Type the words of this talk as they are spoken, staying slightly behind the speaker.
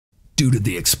Due to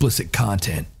the explicit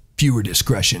content, viewer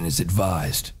discretion is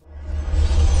advised.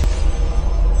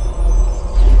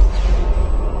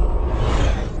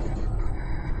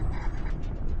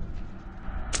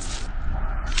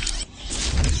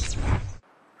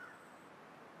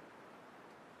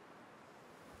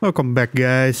 Welcome back,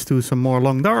 guys, to some more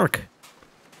Long Dark.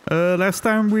 Last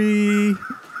time we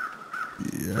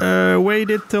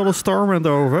waited till the storm went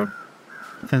over,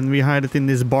 and we hid it in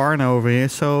this barn over here.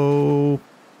 So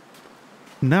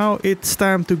now it's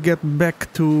time to get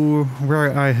back to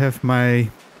where I have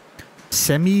my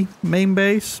semi-main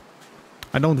base.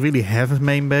 I don't really have a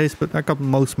main base, but I got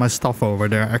most of my stuff over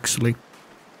there, actually.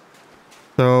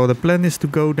 So the plan is to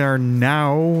go there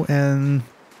now, and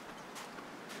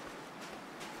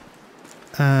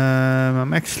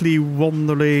I'm actually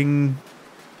wondering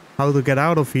how to get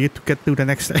out of here to get to the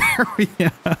next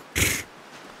area.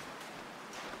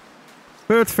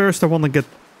 But first I want to get...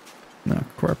 No,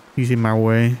 crap, he's in my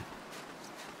way.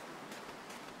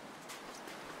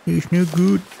 He's no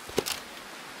good.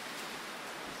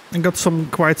 I got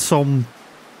quite some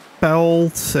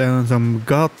pelts and some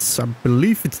guts. I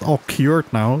believe it's all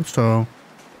cured now, so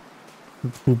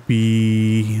it would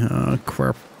be...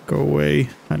 crap. Go away.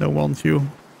 I don't want you.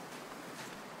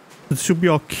 It should be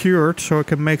all cured, so I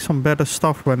can make some better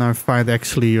stuff when I find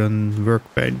actually a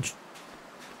workbench.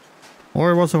 Or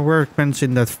it was a workbench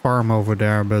in that farm over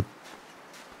there, but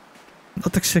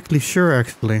not exactly sure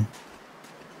actually.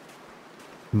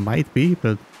 Might be,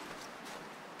 but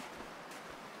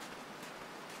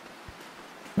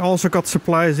I also got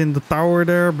supplies in the tower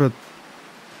there, but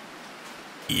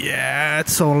yeah,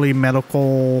 it's only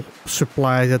medical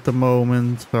supplies at the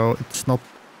moment, so it's not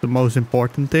the most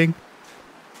important thing.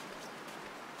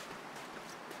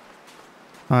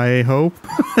 I hope.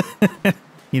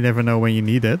 You never know when you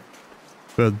need it.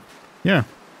 But yeah.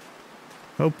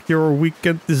 Hope your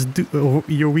weekend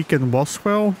was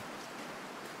well.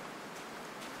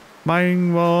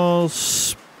 Mine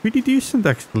was pretty decent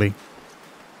actually.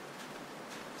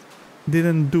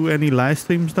 Didn't do any live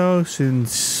streams though,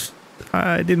 since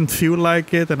I didn't feel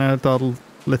like it, and I thought,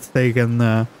 let's take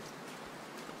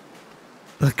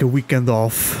like a weekend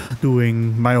off,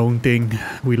 doing my own thing,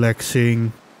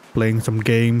 relaxing, playing some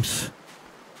games.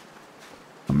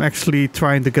 I'm actually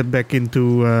trying to get back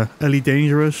into Elite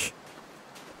Dangerous.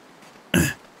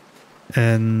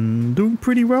 And doing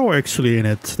pretty well actually in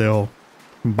it still.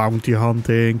 Bounty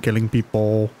hunting, killing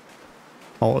people,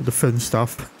 all the fun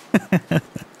stuff.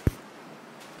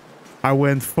 I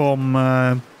went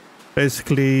from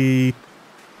basically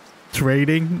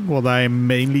trading, what I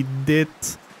mainly did.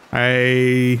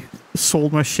 I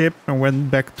sold my ship and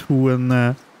went back to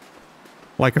an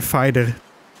like a fighter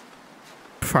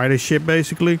ship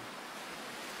basically,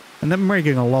 and I'm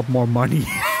making a lot more money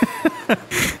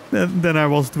than I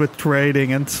was with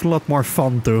trading, and it's a lot more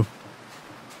fun too.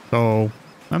 So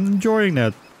I'm enjoying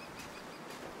that.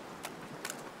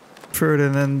 Further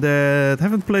than that,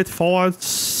 haven't played Fallout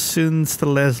since the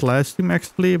last live stream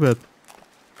actually, but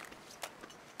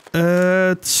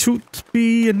it should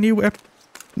be a new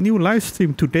live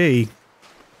stream today.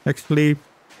 Actually,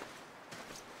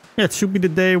 yeah, it should be the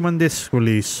day when this is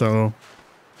released, so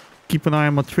keep an eye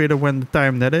on my Twitter when the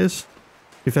time that is,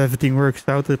 if everything works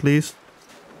out at least.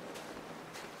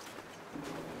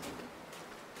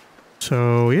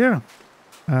 So yeah,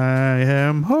 I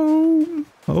am home.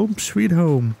 Home sweet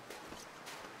home.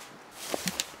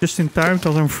 Just in time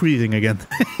because I'm freezing again.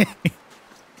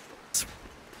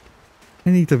 I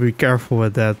need to be careful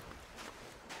with that.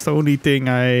 It's the only thing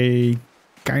I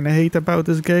kind of hate about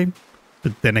this game.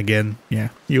 But then again, yeah,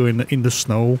 you're in the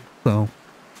snow, so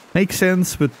makes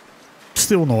sense, but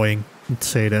still annoying. Let's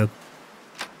say that.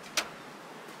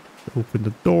 Open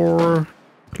the door,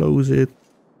 close it.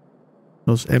 It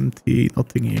was empty,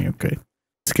 nothing here. Okay,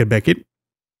 let's get back in.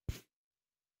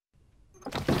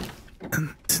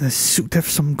 And I should have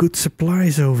some good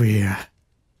supplies over here.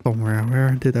 Somewhere.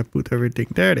 Where did I put everything?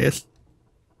 There it is.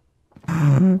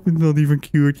 It's not even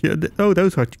cured yet. Oh,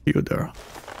 those are cured there.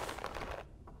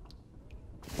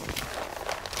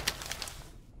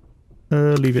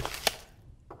 Leave it.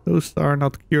 Those are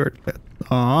not cured yet.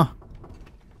 Ah.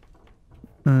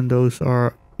 And those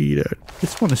are either.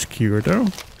 This one is cured though.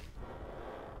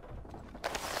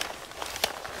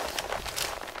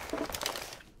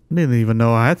 Didn't even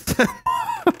know I had that.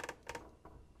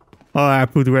 Oh, I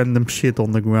put random shit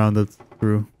on the ground, that's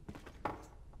true.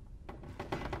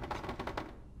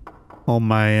 All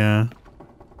my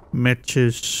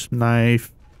matches,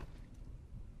 knife.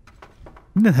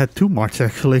 I didn't have too much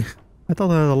actually. I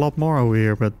thought I had a lot more over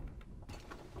here, but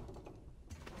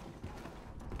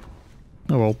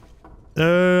oh well.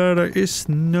 There is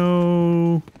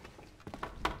no...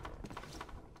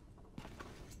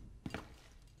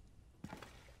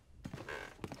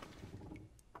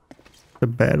 The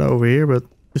bed over here, but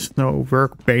there's no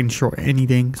workbench or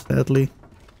anything, sadly.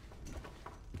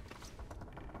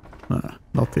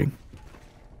 Nothing.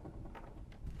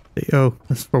 Oh,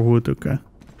 that's for wood, okay.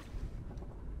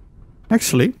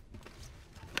 Actually,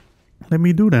 let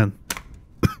me do that.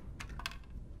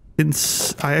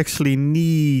 Since I actually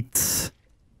need...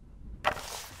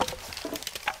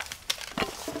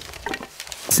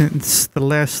 Since the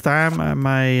last time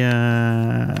my...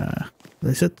 what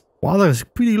is it? Water is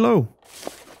pretty low.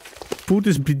 Food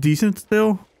is decent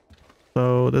still.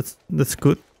 So that's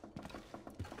good.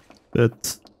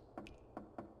 But...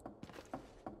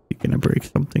 We're gonna break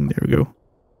something. There we go.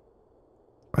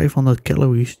 500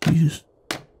 calories, Jesus.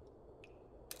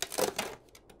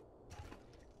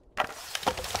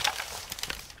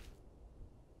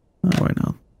 Oh, why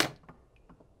not?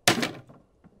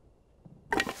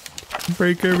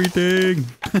 Break everything!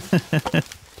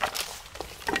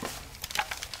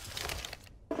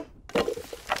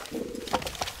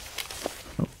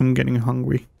 Oh, I'm getting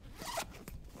hungry.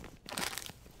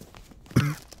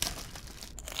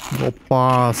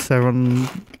 Oppa,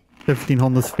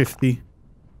 1750.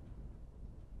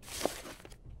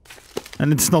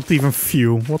 And it's not even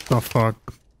few. What the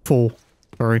fuck? Full.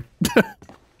 Sorry.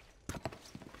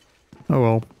 Oh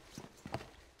well.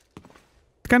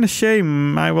 It's kind of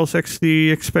shame. I was actually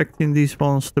expecting these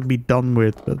ones to be done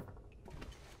with, but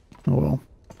oh well.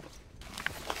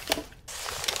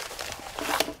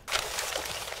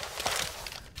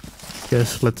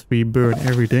 Guess let's burn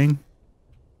everything.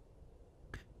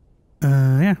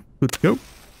 Yeah, good to go.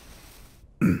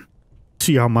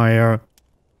 See how my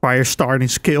fire starting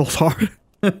skills are.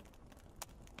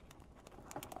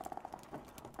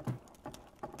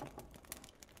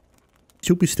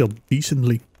 Should be still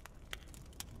decently.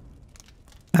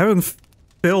 I haven't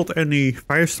failed any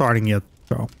fire starting yet,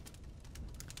 so.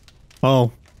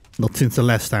 Oh, not since the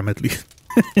last time at least.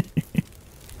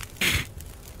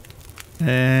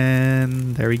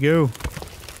 And there we go.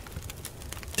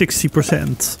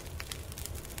 60%.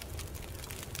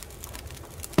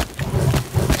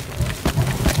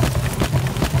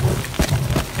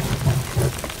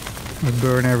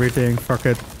 Burn everything, fuck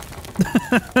it.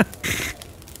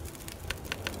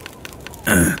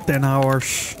 10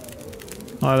 hours.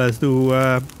 Oh, let's do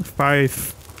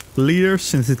 5 liters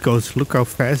since it goes. Look how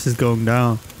fast it's going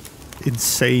down.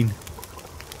 Insane.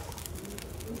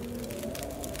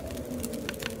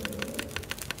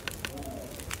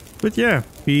 But yeah,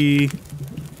 we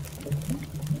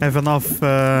have enough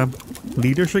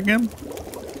liters again.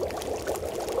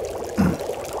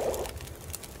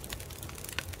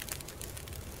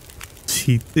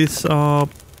 Heat this up,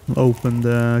 open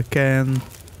the can.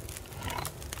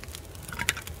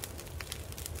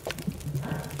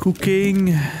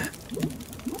 Cooking.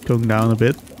 Going down a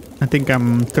bit. I think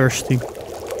I'm thirsty.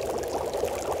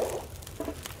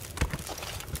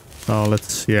 Oh,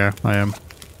 yeah, I am.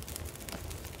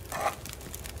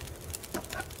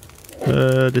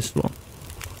 This one.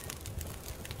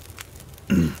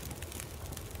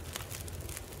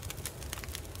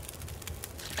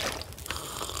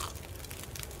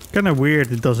 Kind of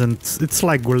weird, it doesn't... It's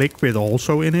like liquid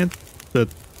also in it, but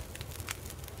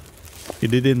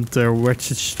it didn't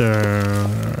register...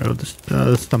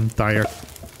 I'm tired.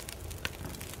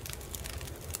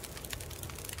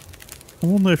 I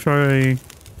wonder if I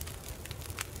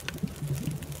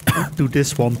do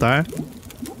this one time,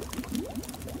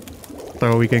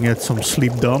 so we can get some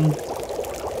sleep done.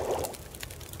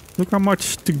 Look how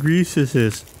much degrees this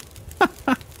is.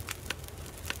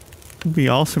 It'd be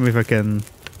awesome if I can...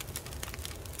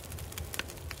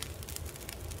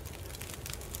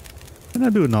 Can I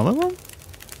do another one?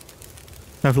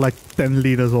 Have like 10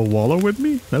 liters of water with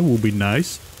me? That would be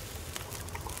nice.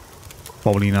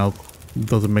 Probably not.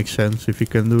 Doesn't make sense if you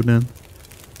can do that.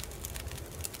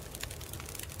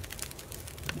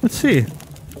 Let's see.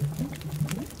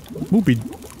 Would be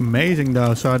amazing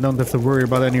though, so I don't have to worry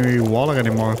about any water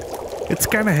anymore. It's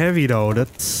kind of heavy though,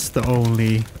 that's the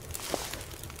only...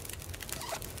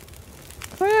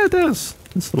 Oh yeah, it is.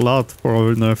 It's a lot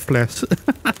for a flash.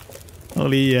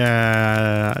 Only,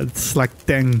 it's like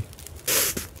 10.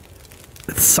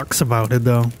 It sucks about it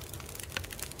though.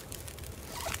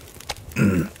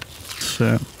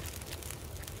 So.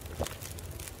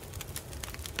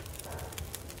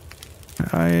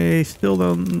 I still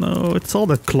don't know. It's all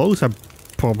that clothes I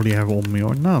probably have on me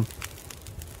or not.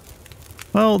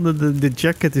 Well, the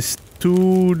jacket is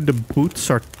 2, the boots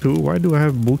are 2. Why do I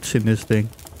have boots in this thing?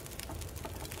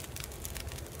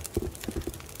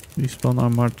 These one are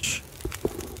much.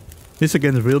 This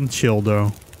against wind chill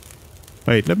though.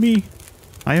 Wait, let me.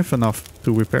 I have enough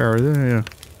to repair. Yeah.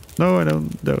 No, I don't.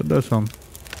 Those one.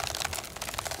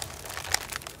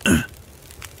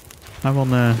 I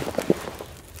wanna.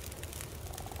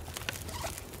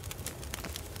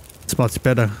 It's much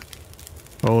better.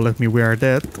 Oh, let me wear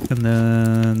that and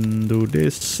then do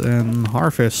this and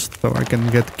harvest so I can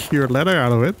get cured leather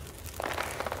out of it.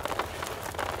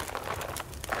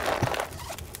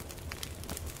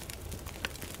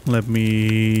 Let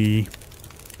me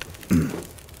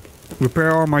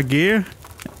repair all my gear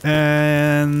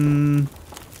and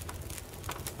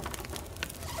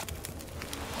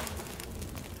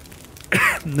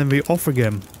then we off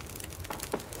again.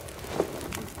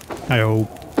 I hope.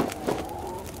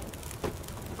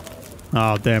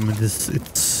 Oh damn it!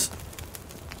 It's.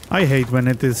 I hate when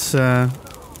it is. Oh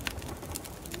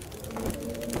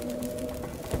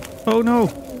no!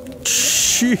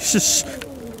 Jesus!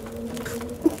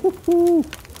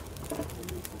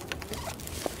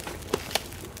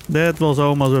 That was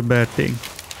almost a bad thing.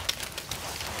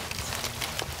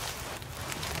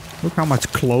 Look how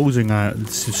much closing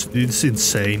it's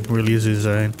insane. Really is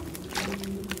insane.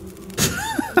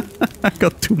 I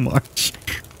got too much.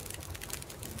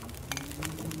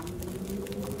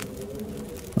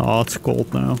 Oh, it's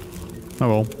cold now. Oh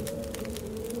well.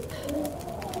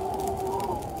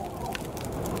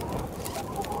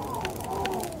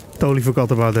 Totally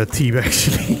forgot about that team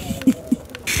actually.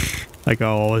 Like I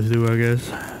always do, I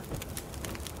guess.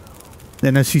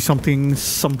 Then I see something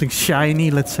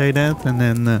shiny, let's say that, and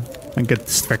then I get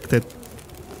distracted.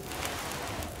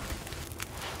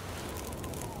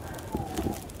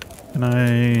 And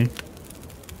I...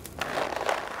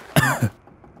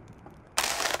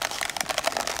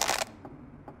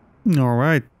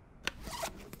 Alright.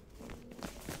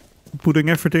 Putting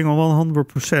everything on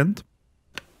 100%.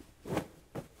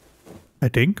 I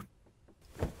think.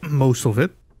 Most of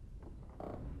it.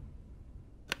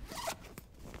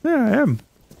 Yeah, I am.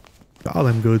 God,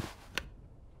 I'm good.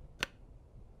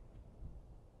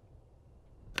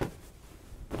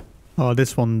 Oh,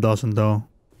 this one doesn't though,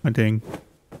 I think.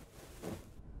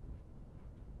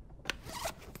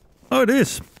 Oh, it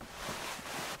is.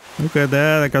 Look at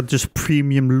that, I got just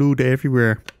premium loot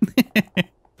everywhere.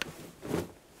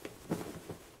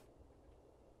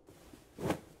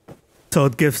 So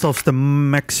it gives us the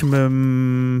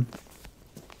maximum...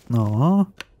 No.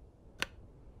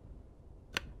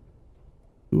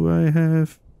 Do I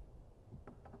have...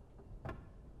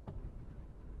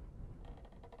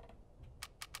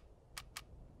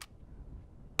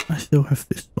 I still have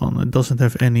this one. It doesn't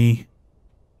have any...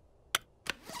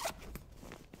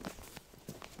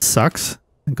 Sucks.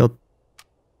 I got...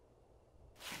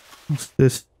 What's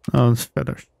this? Oh, it's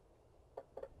feathers.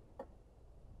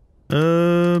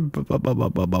 I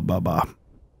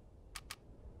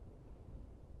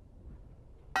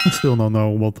still don't know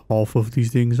what half of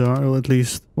these things are, or at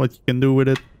least what you can do with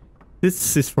it.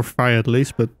 This is for fire at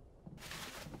least, but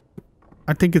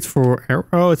I think it's for arrow.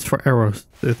 Oh, it's for arrows.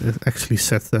 It actually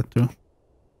sets that too.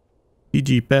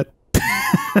 GG pet.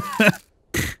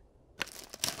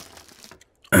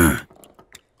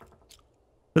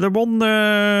 But I won,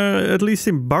 at least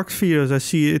in box videos, I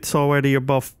see it's already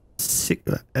above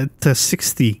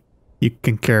 60 you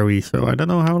can carry. So I don't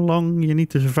know how long you need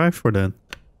to survive for that.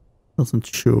 Doesn't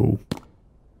show.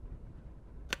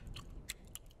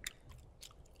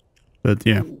 But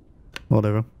yeah,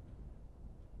 whatever.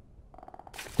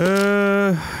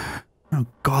 Oh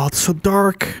god, so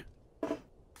dark.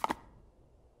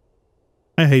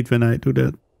 I hate when I do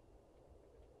that.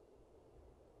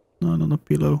 No, not a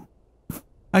pillow.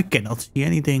 I cannot see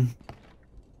anything.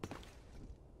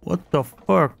 What the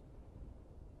fuck?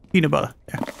 Peanut butter.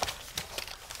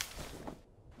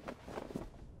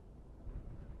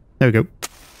 There we go.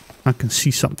 I can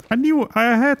see something. I knew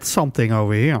I had something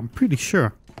over here. I'm pretty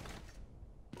sure.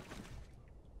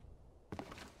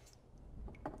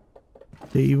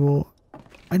 Table.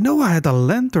 I know I had a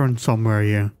lantern somewhere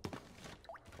here.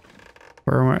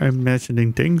 Or am I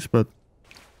imagining things, but...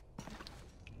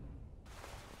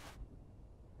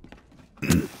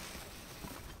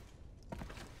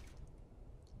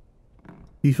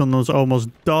 This one was almost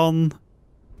done.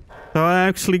 So I'm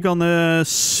actually gonna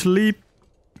sleep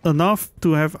enough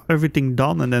to have everything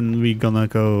done, and then we're gonna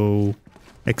go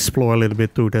explore a little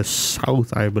bit to the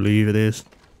south, I believe it is.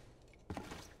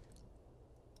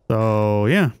 So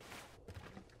yeah,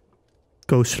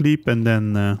 go sleep and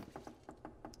then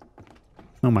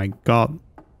oh my god.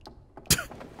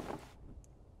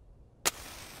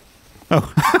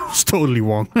 Oh, I was totally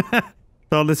wrong.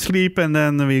 So let's sleep and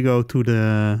then we go to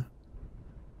the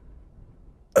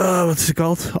what's it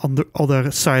called? On the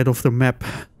other side of the map.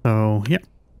 So yeah.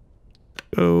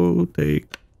 Go take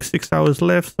 6 hours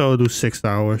left, so I'll do 6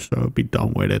 hours, so I'll be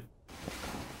done with it.